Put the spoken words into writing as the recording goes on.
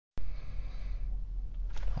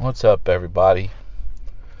What's up, everybody?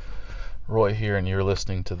 Roy here, and you're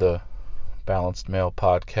listening to the Balanced Male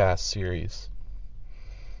podcast series.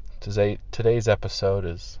 Today's episode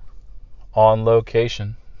is on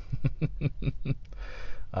location.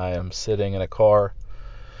 I am sitting in a car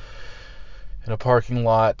in a parking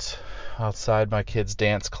lot outside my kid's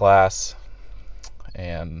dance class,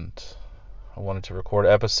 and I wanted to record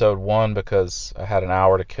episode 1 because I had an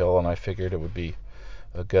hour to kill, and I figured it would be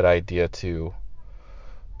a good idea to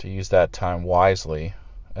use that time wisely.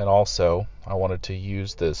 And also, I wanted to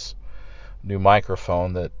use this new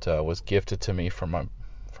microphone that was gifted to me from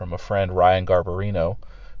a friend, Ryan Garbarino,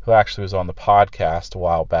 who actually was on the podcast a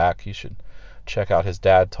while back. You should check out his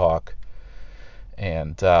dad talk.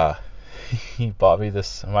 And he bought me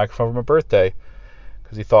this microphone for my birthday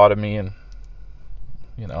because he thought of me, and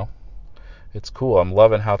it's cool. I'm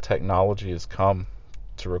loving how technology has come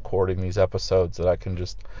to recording these episodes, that I can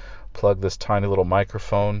just plug this tiny little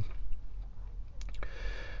microphone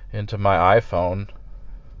into my iPhone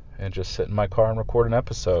and just sit in my car and record an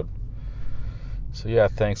episode. So yeah,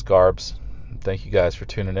 thanks Garbs. Thank you guys for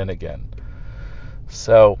tuning in again.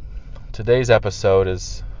 So today's episode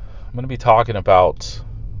I'm going to be talking about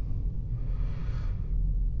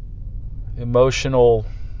emotional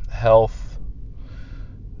health.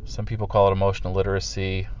 Some people call it emotional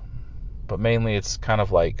literacy, but mainly it's kind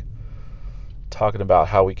of like talking about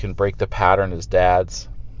how we can break the pattern as dads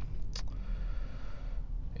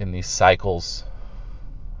in these cycles,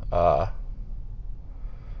 and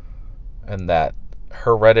that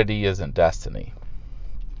heredity isn't destiny.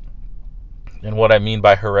 And what I mean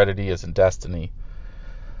by heredity isn't destiny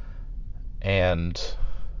and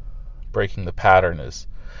breaking the pattern is,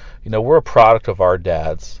 we're a product of our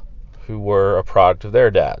dads, who were a product of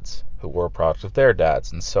their dads, who were a product of their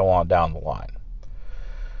dads, and so on down the line.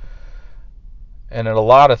 And in a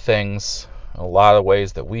lot of things, a lot of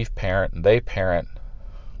ways that we've parent and they parent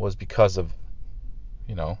was because of,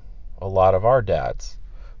 a lot of our dads,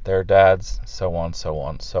 their dads, so on, so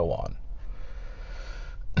on, so on.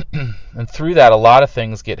 And through that, a lot of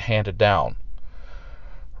things get handed down,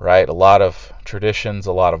 right? A lot of traditions,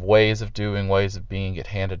 a lot of ways of doing, ways of being get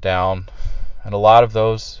handed down. And a lot of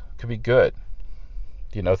those could be good.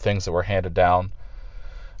 Things that were handed down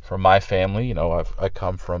from my family. I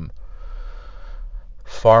come from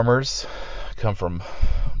farmers. I come from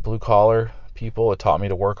blue-collar people. It taught me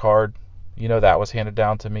to work hard. That was handed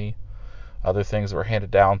down to me. Other things that were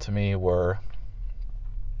handed down to me were,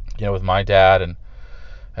 with my dad and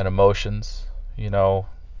emotions.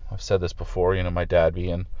 I've said this before, my dad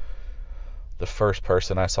being the first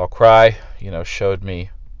person I saw cry, showed me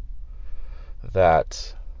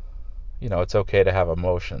that, it's okay to have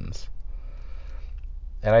emotions.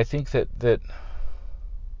 And I think that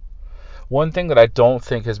one thing that I don't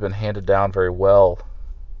think has been handed down very well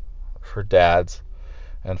for dads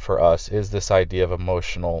and for us is this idea of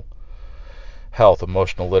emotional health,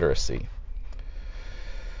 emotional literacy.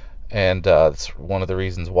 And it's one of the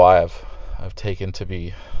reasons why I've taken to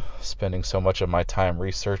be spending so much of my time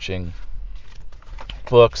researching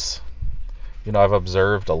books. I've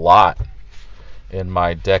observed a lot in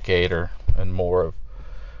my decade and more of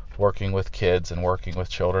working with kids and working with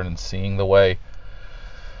children, and seeing the way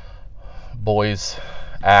boys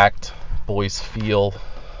act, boys feel,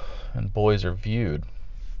 and boys are viewed.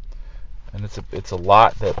 And it's a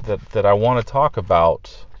lot that I want to talk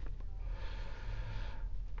about.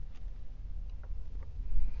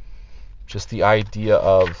 Just the idea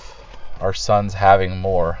of our sons having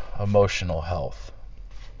more emotional health,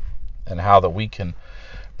 and how that we can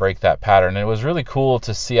break that pattern. And it was really cool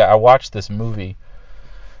to see. I watched this movie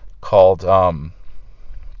called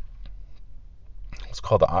it's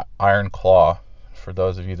called The Iron Claw. For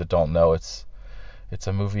those of you that don't know, it's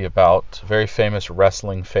a movie about a very famous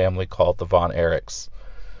wrestling family called the Von Erichs.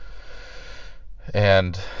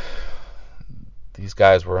 And these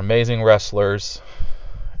guys were amazing wrestlers,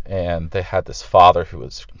 and they had this father who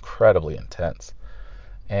was incredibly intense,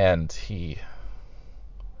 and he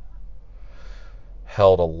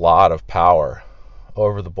held a lot of power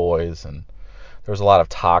over the boys, and there was a lot of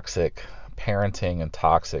toxic parenting and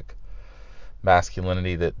toxic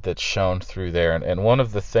masculinity that shone through there. And one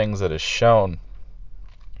of the things that is shown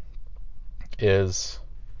is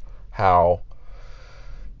how,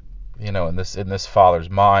 in this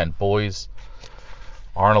father's mind, boys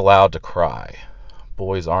aren't allowed to cry.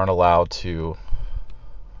 Boys aren't allowed to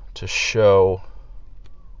show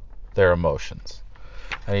their emotions.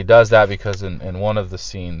 And he does that because in one of the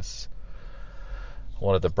scenes,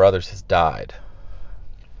 one of the brothers has died,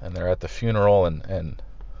 and they're at the funeral, and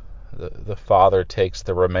the father takes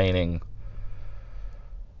the remaining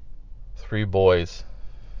 3 boys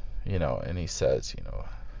and he says,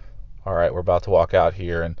 all right, we're about to walk out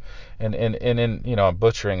here, and I'm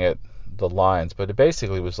butchering it, the lines, but it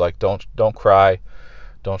basically was like, don't cry,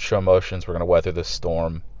 don't show emotions, we're going to weather this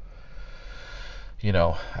storm,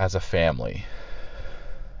 as a family.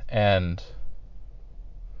 And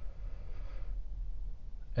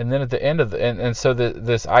then at the end of so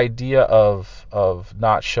this idea of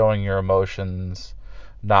not showing your emotions,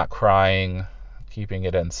 not crying, keeping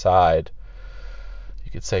it inside,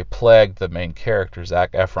 you could say plagued the main character,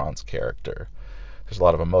 Zac Efron's character. There's a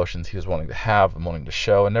lot of emotions he was wanting to have and wanting to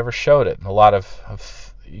show and never showed it. And a lot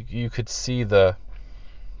of you could see the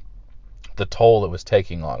toll it was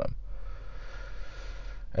taking on him.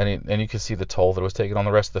 And you could see the toll that it was taking on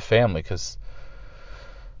the rest of the family, because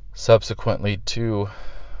subsequently two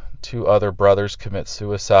other brothers commit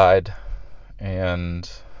suicide, and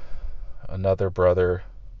another brother,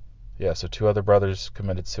 so two other brothers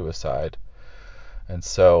committed suicide. And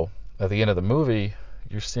so at the end of the movie,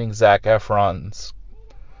 you're seeing Zac Efron's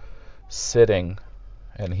sitting,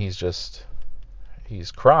 and he's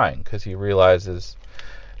crying because he realizes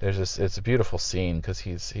it's a beautiful scene, because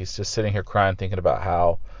he's just sitting here crying, thinking about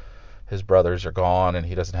how his brothers are gone and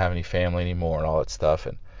he doesn't have any family anymore and all that stuff,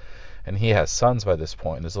 and he has sons by this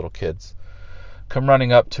point, and his little kids come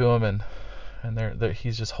running up to him, and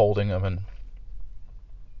he's just holding them, and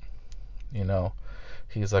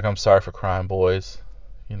he's like, I'm sorry for crying, boys,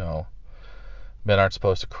 men aren't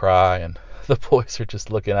supposed to cry. And the boys are just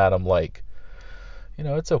looking at him like,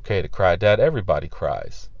 it's okay to cry, Dad, everybody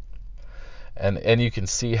cries. And you can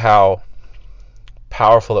see how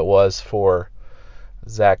powerful it was for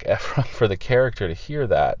Zac Efron, for the character, to hear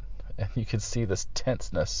that. And you can see this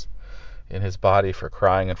tenseness in his body for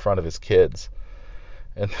crying in front of his kids.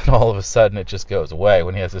 And then all of a sudden it just goes away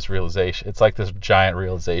when he has this realization. It's like this giant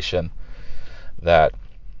realization that,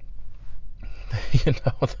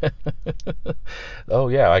 oh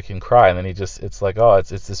yeah, I can cry. And then it's like, oh, it's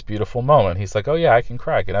this beautiful moment. He's like, oh yeah, I can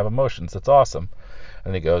cry, I can have emotions, that's awesome.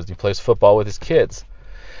 And he goes and he plays football with his kids.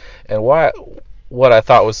 And what I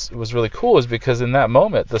thought was really cool is because in that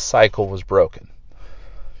moment the cycle was broken.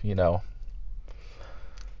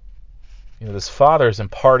 This father is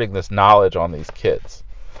imparting this knowledge on these kids.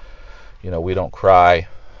 We don't cry,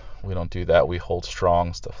 we don't do that, we hold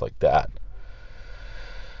strong, stuff like that.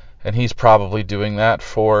 And he's probably doing that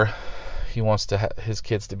he wants his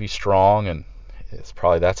kids to be strong, and it's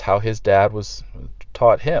probably that's how his dad was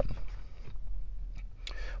taught him.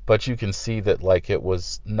 But you can see that, like, it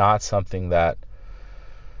was not something that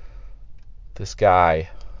this guy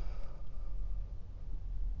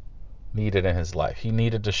needed in his life. He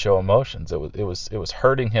needed to show emotions. It was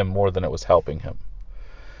hurting him more than it was helping him.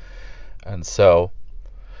 And so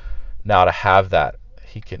now to have that,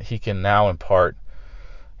 he can now impart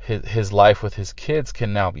his life with his kids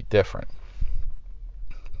can now be different.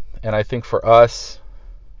 And I think for us,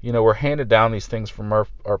 we're handed down these things from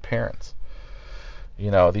our parents.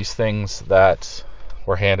 These things that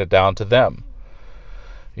were handed down to them.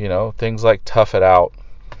 Things like tough it out.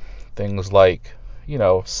 Things like,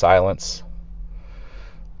 silence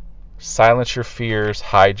your fears,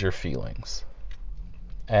 hide your feelings.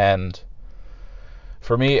 And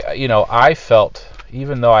for me, I felt,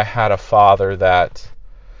 even though I had a father that,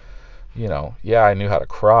 I knew how to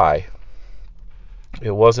cry,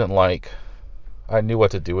 it wasn't like I knew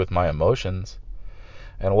what to do with my emotions.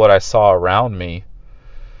 And what I saw around me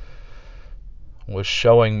was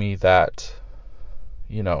showing me that,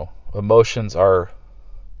 emotions are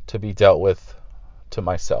to be dealt with to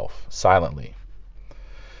myself, silently.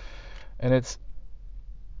 And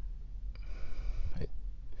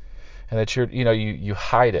that you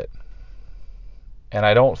hide it. And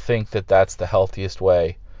I don't think that that's the healthiest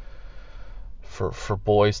way for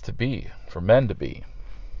boys to be, for men to be.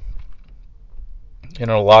 In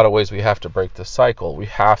a lot of ways, we have to break the cycle. We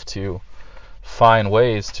have to find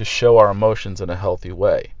ways to show our emotions in a healthy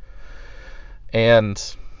way. And,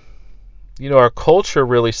 our culture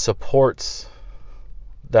really supports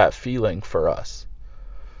that feeling for us.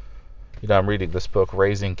 I'm reading this book,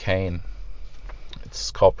 Raising Cain. It's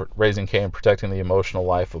called Raising Cain, Protecting the Emotional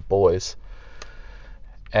Life of Boys.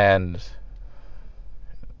 And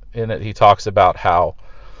in it, he talks about how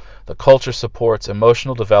the culture supports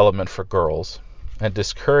emotional development for girls and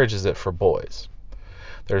discourages it for boys.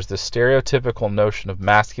 There's this stereotypical notion of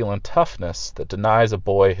masculine toughness that denies a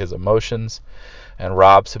boy his emotions and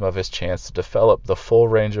robs him of his chance to develop the full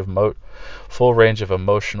range of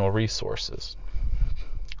emotional resources.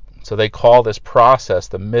 So they call this process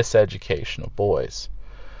the miseducation of boys,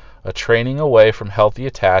 a training away from healthy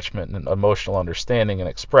attachment and emotional understanding and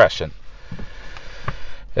expression.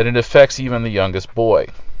 And it affects even the youngest boy.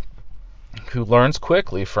 who learns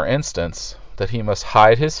quickly, for instance, that he must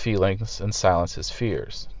hide his feelings and silence his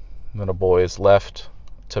fears. Then a boy is left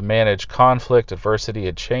to manage conflict, adversity,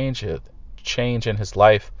 and change in his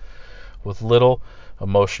life with little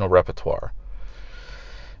emotional repertoire.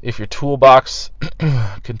 If your toolbox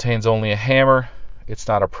contains only a hammer, it's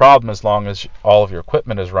not a problem as long as all of your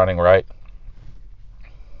equipment is running right,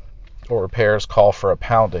 or repairs call for a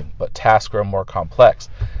pounding, but tasks grow more complex.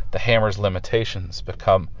 The hammer's limitations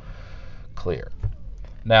become clear.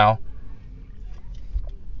 Now,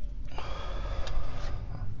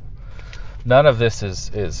 none of this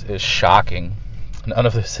is shocking. None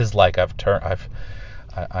of this is like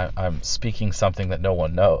I'm speaking something that no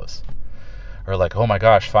one knows, or like, oh my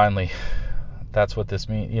gosh, finally, that's what this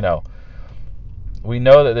means. We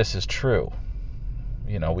know that this is true.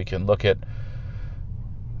 We can look at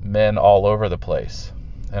men all over the place,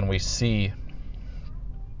 and we see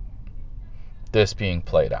this being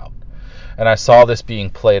played out. And I saw this being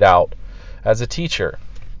played out as a teacher,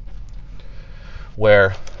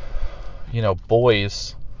 where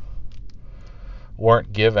boys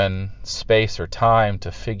weren't given space or time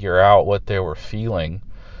to figure out what they were feeling,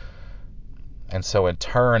 and so in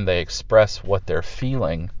turn they express what they're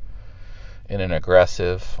feeling in an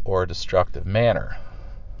aggressive or destructive manner.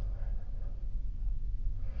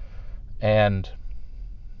 And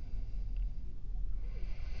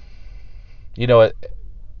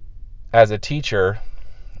as a teacher,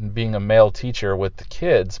 being a male teacher with the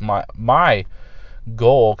kids, my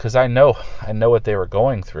goal, because I know what they were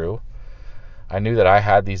going through. I knew that I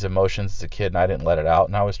had these emotions as a kid and I didn't let it out,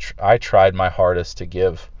 and I tried my hardest to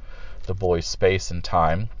give the boys space and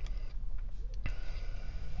time.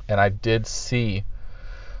 And I did see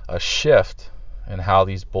a shift in how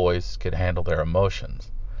these boys could handle their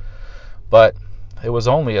emotions. But it was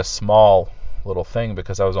only a small little thing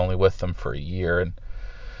because I was only with them for a year. And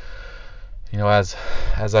as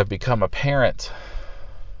I've become a parent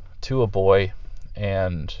to a boy,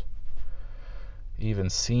 and even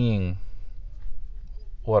seeing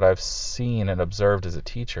what I've seen and observed as a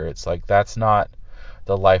teacher, it's like that's not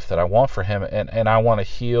the life that I want for him, and I want to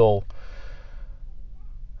heal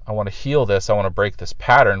this. I want to break this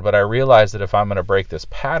pattern, but I realize that if I'm going to break this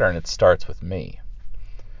pattern, it starts with me.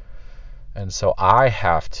 And so I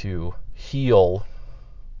have to heal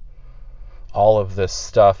all of this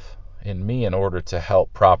stuff in me in order to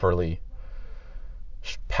help properly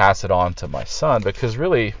pass it on to my son, because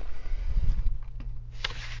really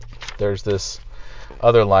there's this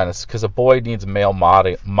other line, because a boy needs male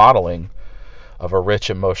modeling of a rich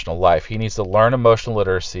emotional life. He needs to learn emotional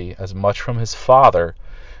literacy as much from his father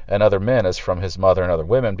and other men as from his mother and other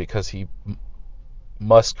women, because he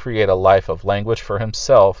must create a life of language for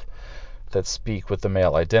himself that speak with the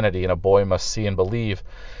male identity, and a boy must see and believe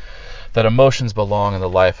that emotions belong in the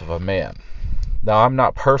life of a man. Now, I'm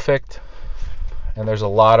not perfect, and there's a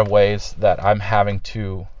lot of ways that I'm having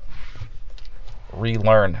to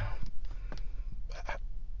relearn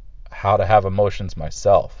how to have emotions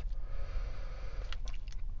myself.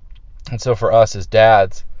 And so for us as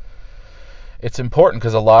dads, it's important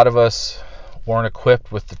because a lot of us weren't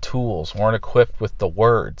equipped with the tools, weren't equipped with the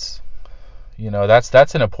words.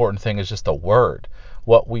 That's an important thing, is just the word,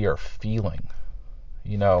 what we are feeling.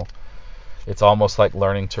 It's almost like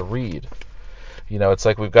learning to read. It's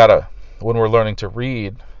like when we're learning to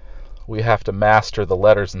read, we have to master the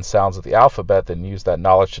letters and sounds of the alphabet, then use that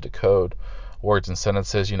knowledge to decode words and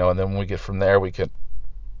sentences, and then when we get from there, we can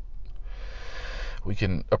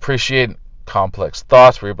appreciate complex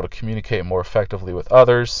thoughts. We're able to communicate more effectively with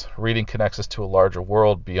others. Reading connects us to a larger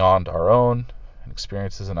world beyond our own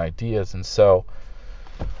experiences and ideas. And so,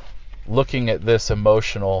 looking at this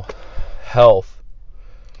emotional health,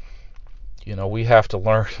 we have to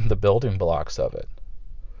learn the building blocks of it.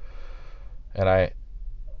 And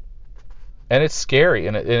it's scary,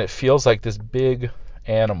 and it feels like this big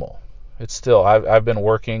animal. It's still, I've been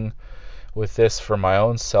working with this for my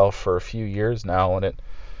own self for a few years now, and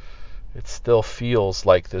it still feels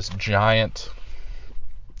like this giant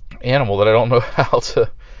animal that I don't know how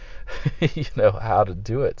to how to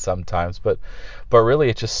do it sometimes, but really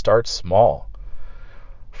it just starts small.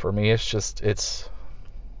 For me, it's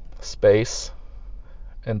space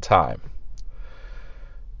and time.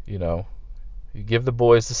 You give the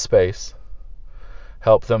boys the space,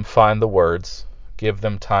 help them find the words, give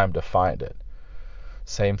them time to find it.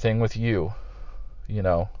 Same thing with you.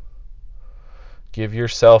 Give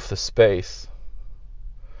yourself the space,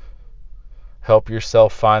 help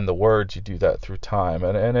yourself find the words. You do that through time,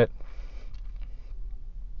 and it,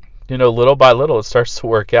 little by little, it starts to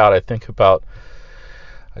work out. I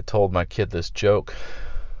told my kid this joke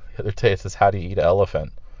the other day. It says, how do you eat an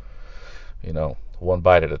elephant? one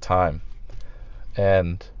bite at a time.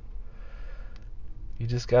 And you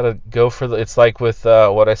just got to go for it's like with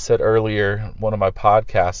what I said earlier in one of my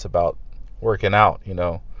podcasts about working out,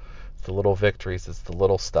 it's the little victories, it's the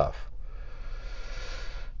little stuff,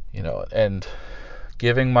 and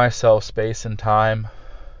giving myself space and time,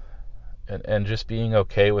 and just being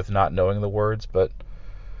okay with not knowing the words, but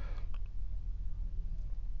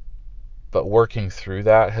working through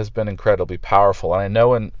that has been incredibly powerful. And I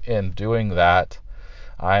know in doing that,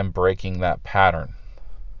 I'm breaking that pattern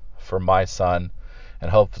for my son and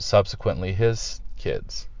hope subsequently his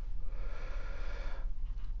kids.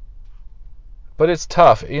 But it's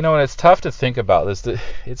tough, and it's tough to think about this.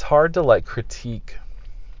 It's hard to critique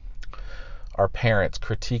our parents,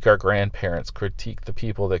 critique our grandparents, critique the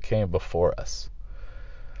people that came before us.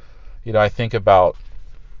 I think about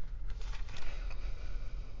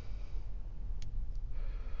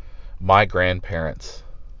my grandparents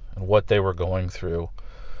and what they were going through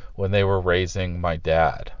when they were raising my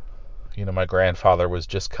dad. My grandfather was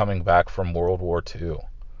just coming back from World War II.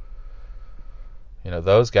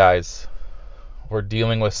 Those guys were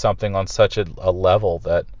dealing with something on such a level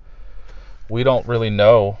that we don't really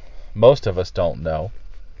know. Most of us don't know.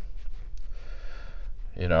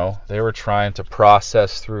 They were trying to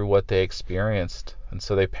process through what they experienced, and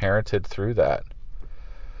so they parented through that.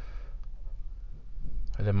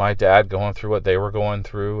 And then my dad going through what they were going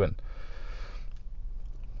through, and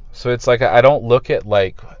so it's like I don't look at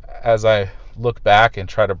as I look back and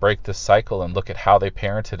try to break this cycle and look at how they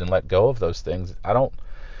parented and let go of those things. I'm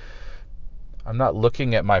not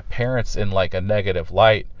looking at my parents in a negative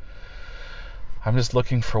light. I'm just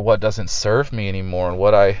looking for what doesn't serve me anymore and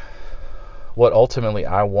what ultimately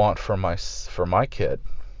I want for my kid.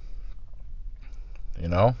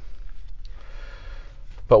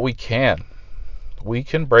 But we can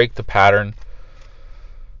break the pattern,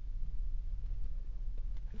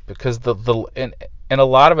 because and a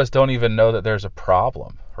lot of us don't even know that there's a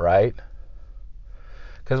problem, right?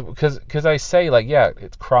 Because I say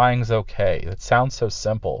crying's okay. It sounds so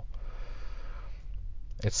simple.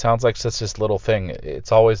 It sounds like such this little thing.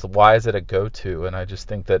 It's always, why is it a go-to? And I just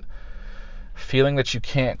think that feeling that you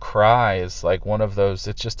can't cry is one of those.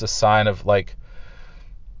 It's just a sign of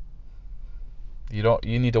you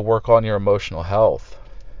need to work on your emotional health.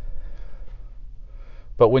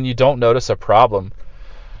 But when you don't notice a problem,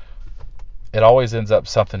 it always ends up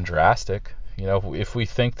something drastic. If we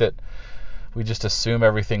think that we just assume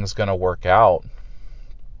everything's going to work out,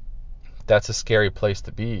 that's a scary place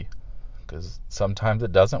to be, because sometimes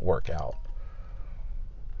it doesn't work out.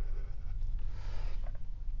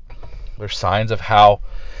 There's signs of how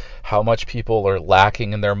much people are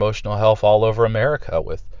lacking in their emotional health all over America,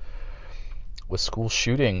 with school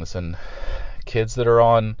shootings and kids that are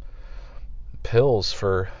on pills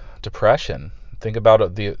for depression. Think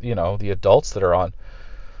about the adults that are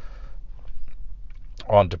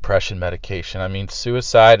on depression medication. I mean,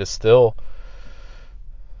 suicide is still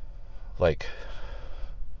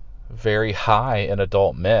very high in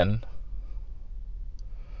adult men.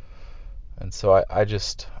 And so I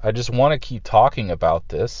just want to keep talking about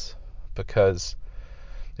this, because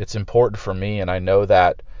it's important for me, and I know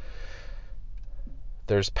that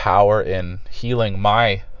there's power in healing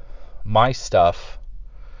my stuff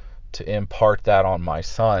to impart that on my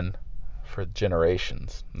son for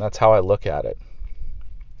generations. And that's how I look at it.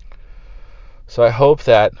 So I hope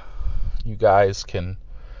that you guys can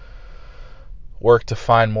work to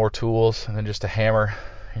find more tools than just a hammer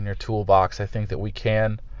in your toolbox. I think that we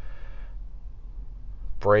can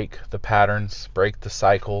break the patterns, break the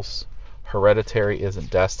cycles. Hereditary isn't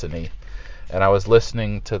destiny. And I was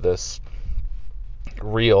listening to this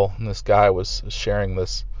reel, and this guy was sharing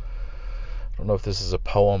this. I don't know if this is a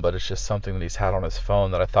poem, but it's just something that he's had on his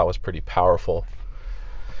phone that I thought was pretty powerful.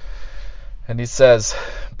 And he says,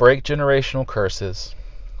 break generational curses.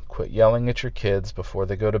 Quit yelling at your kids before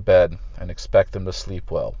they go to bed and expect them to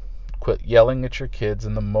sleep well. Quit yelling at your kids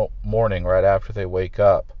in the morning right after they wake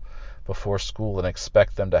up before school and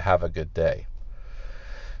expect them to have a good day.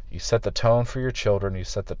 You set the tone for your children. You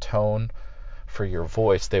set the tone for your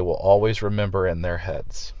voice they will always remember in their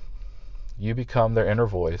heads. You become their inner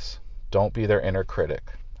voice. Don't be their inner critic.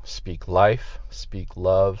 Speak life, speak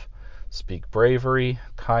love, speak bravery,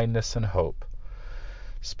 kindness, and hope.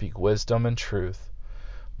 Speak wisdom and truth.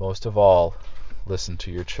 Most of all, listen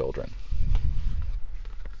to your children.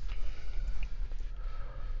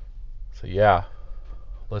 So yeah,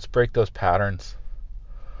 let's break those patterns,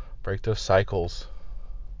 break those cycles.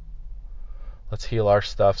 Let's heal our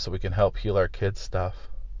stuff so we can help heal our kids' stuff.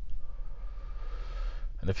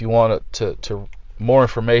 And if you want to more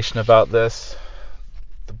information about this,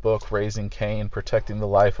 the book Raising Cain: Protecting the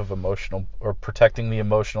Emotional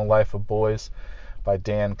Life of Boys by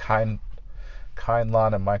Dan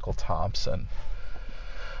Kindlon and Michael Thompson.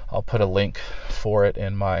 I'll put a link for it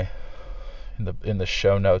in the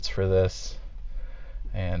show notes for this.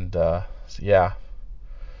 And so yeah,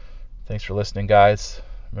 thanks for listening, guys.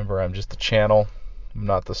 Remember, I'm just the channel. I'm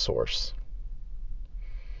not the source.